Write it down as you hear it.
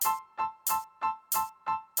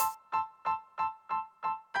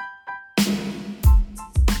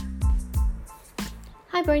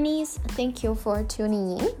Hi Bernice, thank you for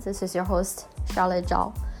tuning in. This is your host, Charlotte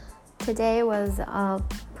Zhao. Today was a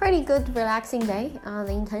pretty good relaxing day.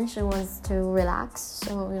 The intention was to relax,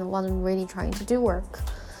 so wasn't really trying to do work.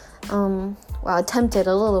 Attempted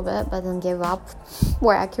a little bit, but then gave up,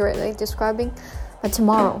 more accurately describing. But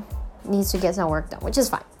tomorrow needs to get some work done, which is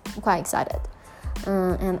fine. I'm quite excited.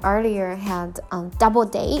 And earlier had a double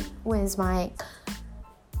date with my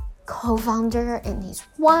co-founder and his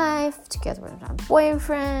wife together with my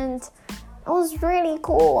boyfriend. It was really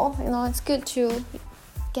cool. It's good to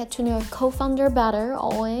get to know a co-founder better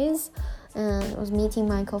always. And I was meeting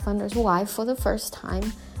my co-founder's wife for the first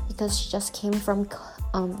time because she just came from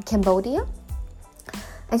Cambodia.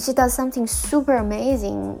 And she does something super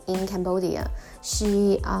amazing in Cambodia.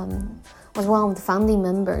 She was one of the founding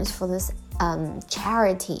members for this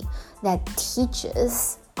charity that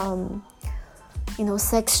teaches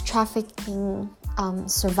sex trafficking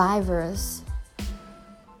survivors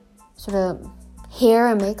sort of hair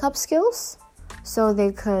and makeup skills, so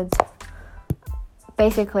they could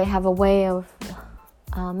basically have a way of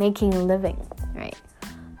making a living, right?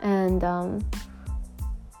 And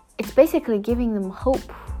it's basically giving them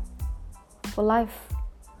hope for life.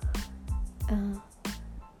 And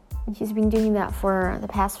she's been doing that for the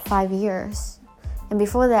past 5 years. And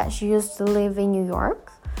before that, she used to live in New York.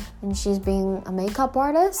 And she's been a makeup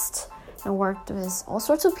artist and worked with all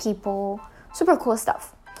sorts of people. Super cool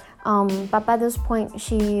stuff. But by this point,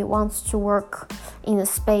 she wants to work in the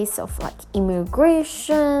space of like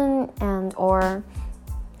immigration and or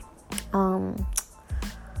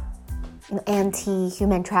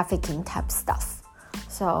anti-human trafficking type stuff.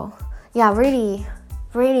 So yeah, really,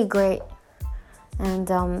 really great.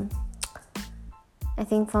 And I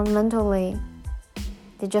think fundamentally,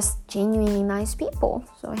 they're just genuinely nice people.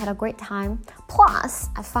 So we had a great time. Plus,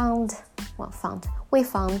 we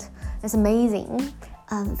found this amazing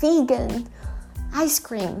vegan ice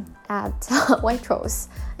cream at Waitrose.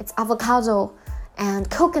 It's avocado and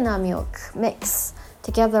coconut milk mix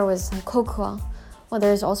together with some cocoa. Well,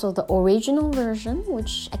 there's also the original version,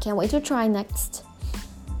 which I can't wait to try next.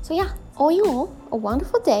 So yeah, all in all, a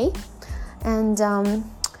wonderful day. And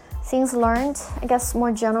things learned, I guess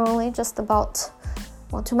more generally, just about,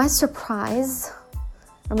 to my surprise,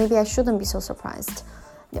 or maybe I shouldn't be so surprised,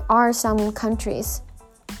 there are some countries,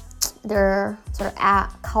 their sort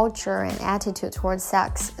of culture and attitude towards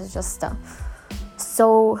sex is just I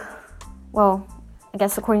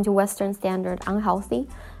guess according to Western standard, unhealthy,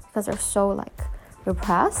 because they're so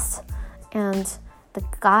repressed, and the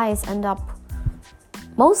guys end up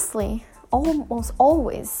almost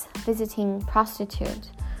always visiting prostitutes,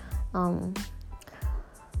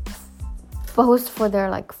 both for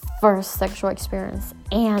their first sexual experience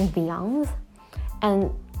and beyond.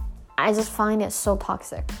 And I just find it so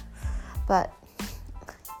toxic. But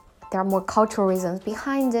there are more cultural reasons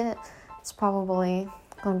behind it. It's probably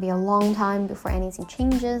going to be a long time before anything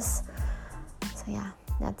changes. So yeah,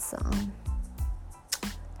 that's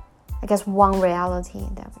I guess one reality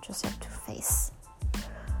that we just have to face.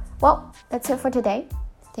 Well, that's it for today.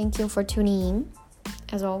 Thank you for tuning in.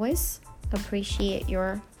 As always, appreciate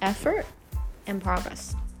your effort and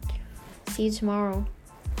progress. See you tomorrow.